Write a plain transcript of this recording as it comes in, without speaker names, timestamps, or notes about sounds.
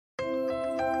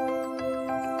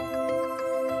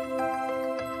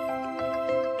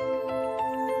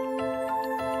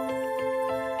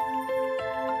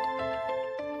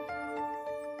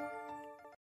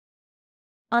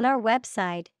On our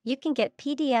website, you can get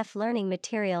PDF learning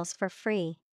materials for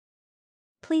free.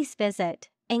 Please visit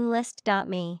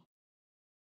englist.me.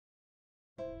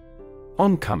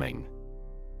 Oncoming.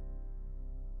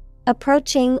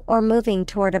 Approaching or moving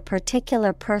toward a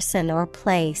particular person or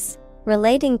place,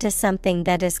 relating to something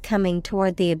that is coming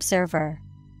toward the observer.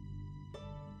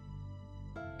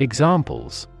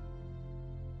 Examples: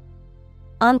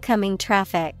 Oncoming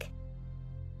traffic.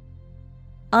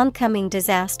 Oncoming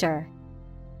disaster.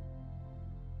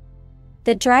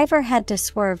 The driver had to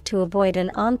swerve to avoid an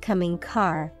oncoming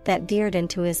car that veered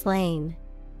into his lane.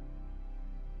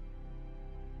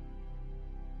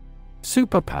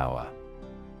 Superpower.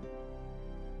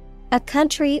 A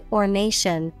country or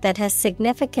nation that has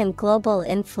significant global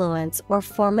influence or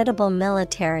formidable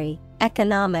military,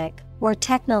 economic, or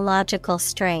technological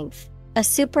strength. A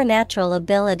supernatural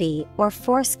ability or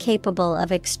force capable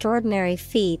of extraordinary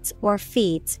feats or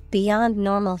feats beyond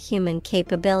normal human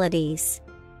capabilities.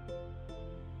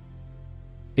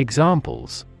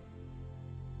 Examples: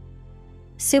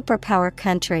 Superpower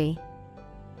country.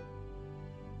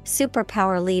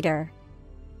 Superpower leader.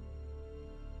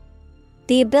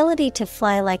 The ability to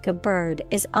fly like a bird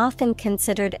is often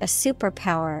considered a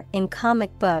superpower in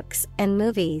comic books and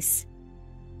movies.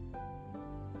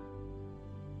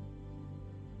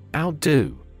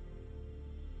 Outdo.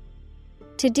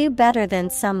 To do better than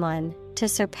someone, to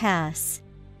surpass.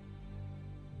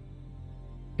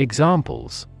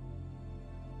 Examples: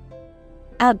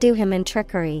 Outdo him in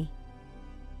trickery.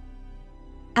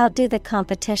 Outdo the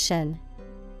competition.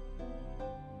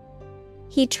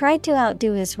 He tried to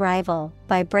outdo his rival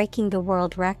by breaking the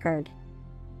world record.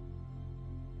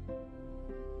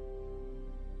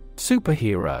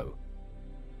 Superhero.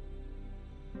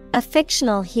 A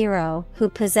fictional hero who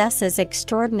possesses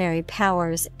extraordinary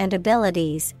powers and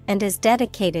abilities and is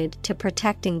dedicated to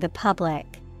protecting the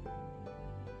public.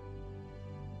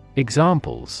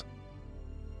 Examples: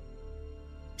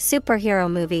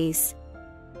 Superhero movies.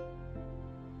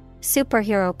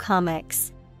 Superhero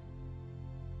comics.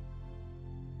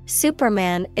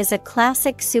 Superman is a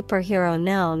classic superhero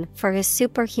known for his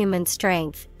superhuman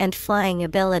strength and flying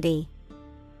ability.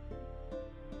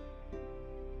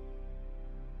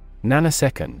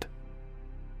 Nanosecond.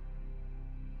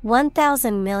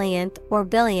 1,000 millionth or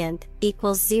billionth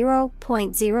equals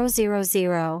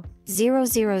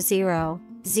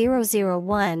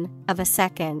 0.000000001 of a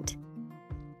second.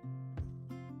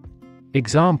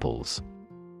 Examples: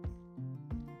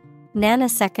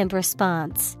 Nanosecond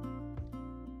response.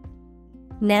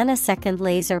 Nanosecond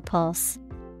laser pulse.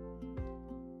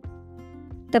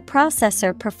 The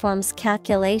processor performs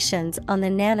calculations on the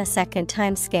nanosecond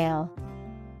timescale.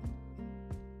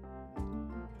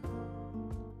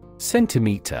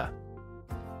 Centimeter.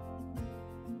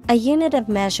 A unit of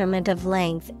measurement of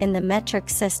length in the metric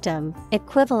system,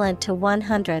 equivalent to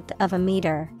 1/100th of a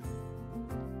meter.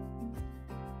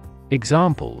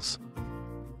 Examples: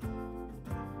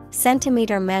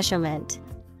 Centimeter measurement.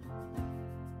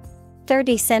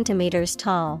 30 centimeters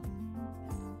tall.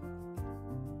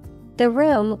 The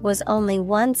room was only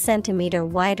 1 centimeter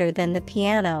wider than the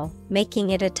piano,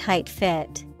 making it a tight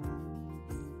fit.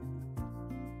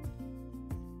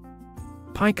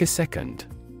 Picosecond.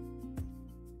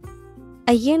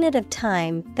 A unit of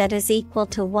time that is equal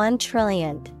to 1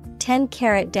 trillionth,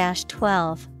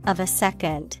 10^-12 of a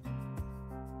second.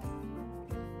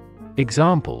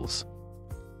 Examples: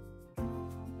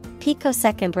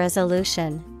 Picosecond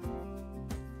resolution.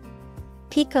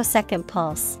 Picosecond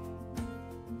pulse.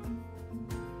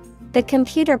 The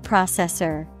computer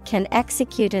processor can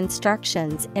execute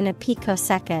instructions in a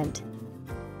picosecond.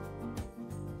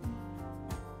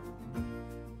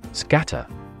 Scatter.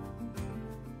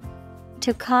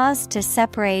 To cause to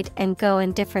separate and go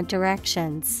in different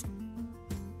directions.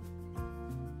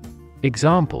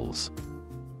 Examples: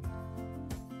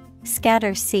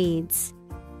 Scatter seeds.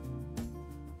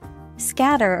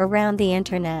 Scatter around the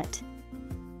internet.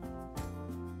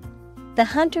 The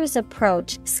hunter's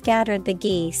approach scattered the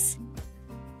geese.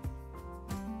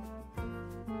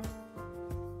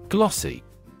 Glossy.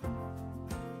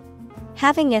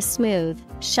 Having a smooth,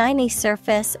 shiny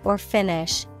surface or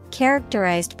finish,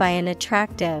 characterized by an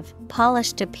attractive,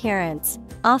 polished appearance,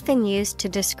 often used to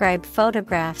describe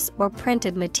photographs or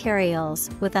printed materials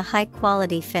with a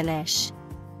high-quality finish.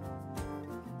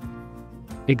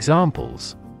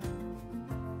 Examples: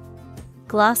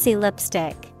 Glossy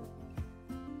lipstick.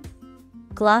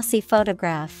 Glossy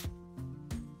photograph.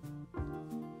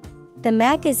 The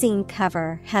magazine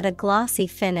cover had a glossy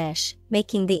finish,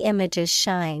 making the images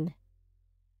shine.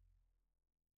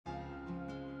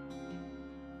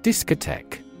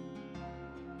 Discotheque.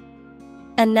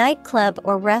 A nightclub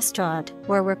or restaurant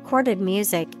where recorded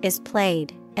music is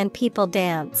played and people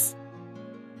dance.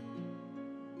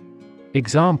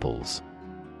 Examples: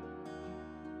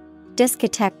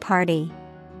 Discotheque party.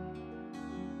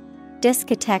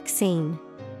 Discotheque scene.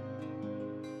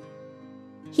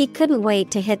 He couldn't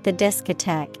wait to hit the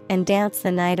discotheque and dance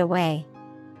the night away.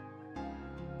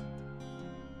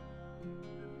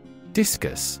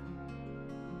 Discus.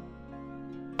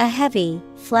 A heavy,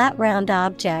 flat round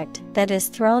object that is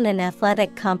thrown in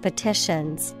athletic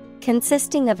competitions,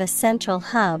 consisting of a central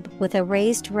hub with a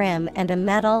raised rim and a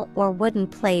metal or wooden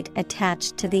plate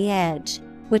attached to the edge,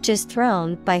 which is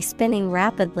thrown by spinning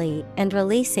rapidly and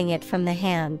releasing it from the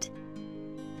hand.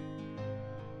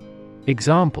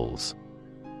 Examples: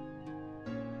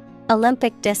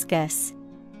 Olympic discus.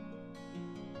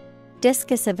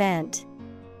 Discus event.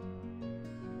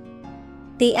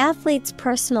 The athlete's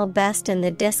personal best in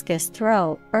the discus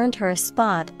throw earned her a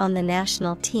spot on the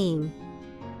national team.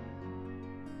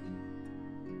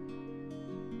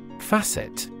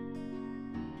 Facet.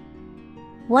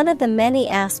 One of the many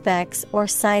aspects or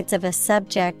sides of a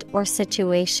subject or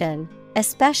situation,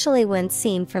 especially when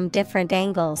seen from different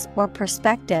angles or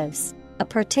perspectives, a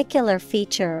particular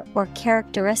feature or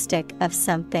characteristic of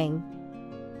something.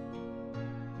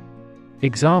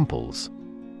 Examples: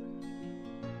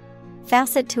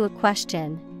 Facet to a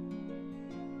question.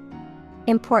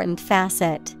 Important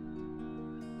facet.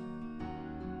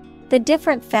 The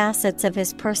different facets of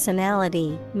his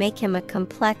personality make him a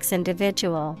complex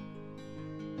individual.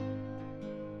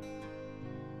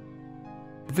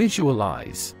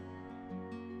 Visualize.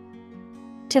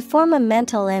 To form a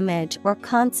mental image or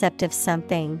concept of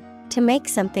something, to make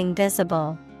something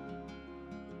visible.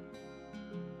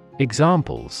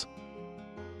 Examples: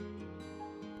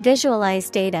 Visualize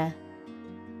data.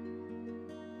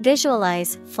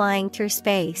 Visualize flying through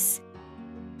space.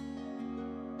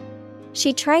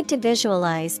 She tried to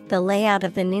visualize the layout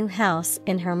of the new house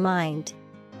in her mind.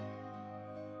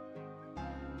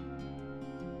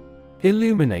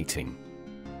 Illuminating.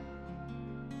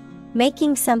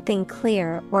 Making something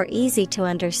clear or easy to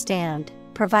understand,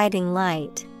 providing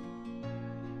light.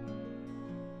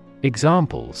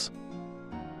 Examples: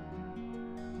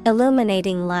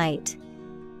 Illuminating light.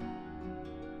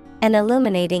 An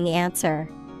illuminating answer.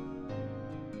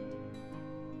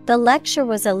 The lecture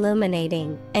was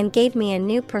illuminating and gave me a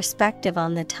new perspective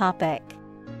on the topic.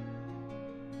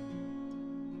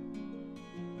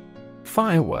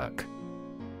 Firework.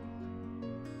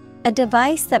 A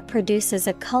device that produces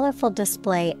a colorful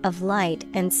display of light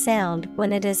and sound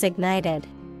when it is ignited.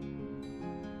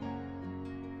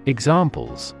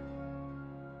 Examples: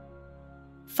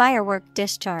 Firework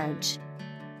discharge.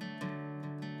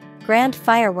 Grand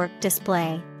firework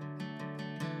display.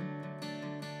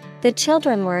 The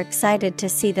children were excited to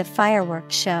see the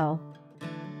fireworks show.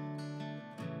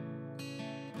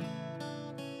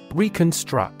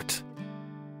 Reconstruct.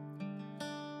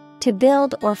 To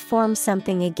build or form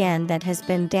something again that has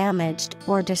been damaged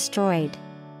or destroyed.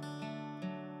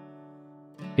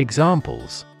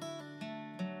 Examples: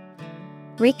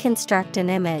 Reconstruct an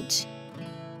image.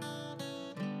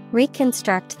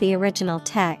 Reconstruct the original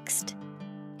text.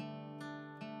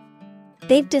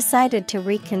 They've decided to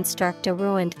reconstruct a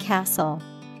ruined castle.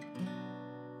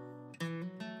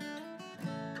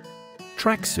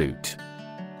 Tracksuit.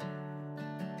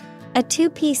 A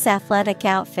two-piece athletic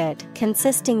outfit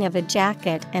consisting of a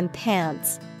jacket and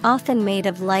pants, often made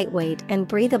of lightweight and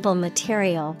breathable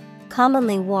material,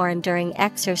 commonly worn during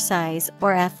exercise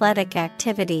or athletic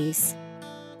activities.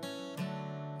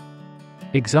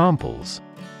 Examples: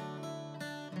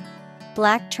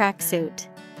 Black tracksuit.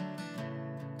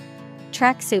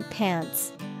 Tracksuit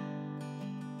pants.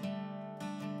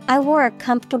 I wore a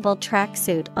comfortable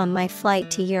tracksuit on my flight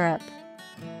to Europe.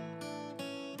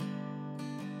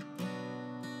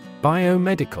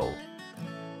 Biomedical.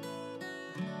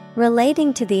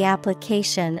 Relating to the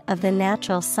application of the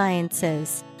natural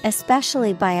sciences,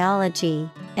 especially biology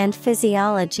and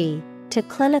physiology, to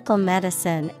clinical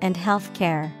medicine and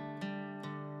healthcare.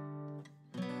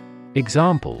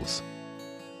 Examples: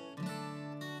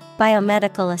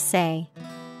 Biomedical assay.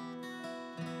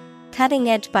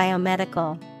 Cutting-edge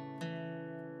biomedical.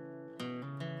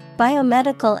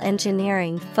 Biomedical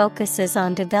engineering focuses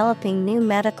on developing new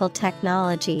medical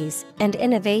technologies and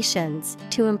innovations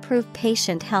to improve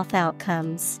patient health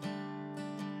outcomes.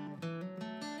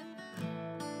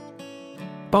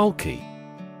 Bulky.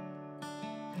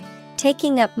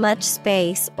 Taking up much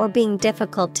space or being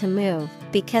difficult to move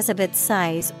because of its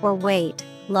size or weight,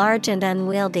 large and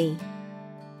unwieldy.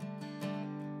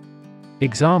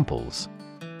 Examples: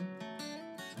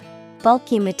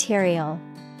 Bulky material.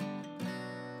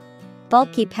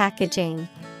 Bulky packaging.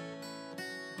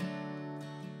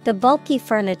 The bulky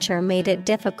furniture made it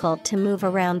difficult to move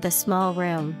around the small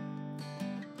room.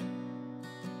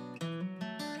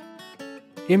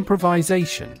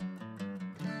 Improvisation.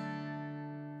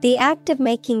 The act of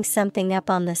making something up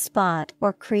on the spot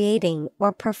or creating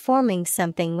or performing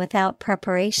something without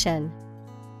preparation.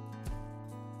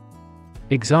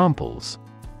 Examples: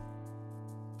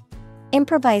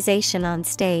 Improvisation on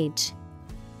stage.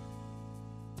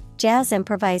 Jazz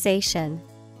improvisation.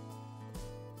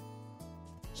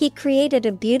 He created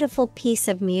a beautiful piece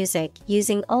of music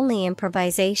using only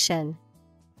improvisation.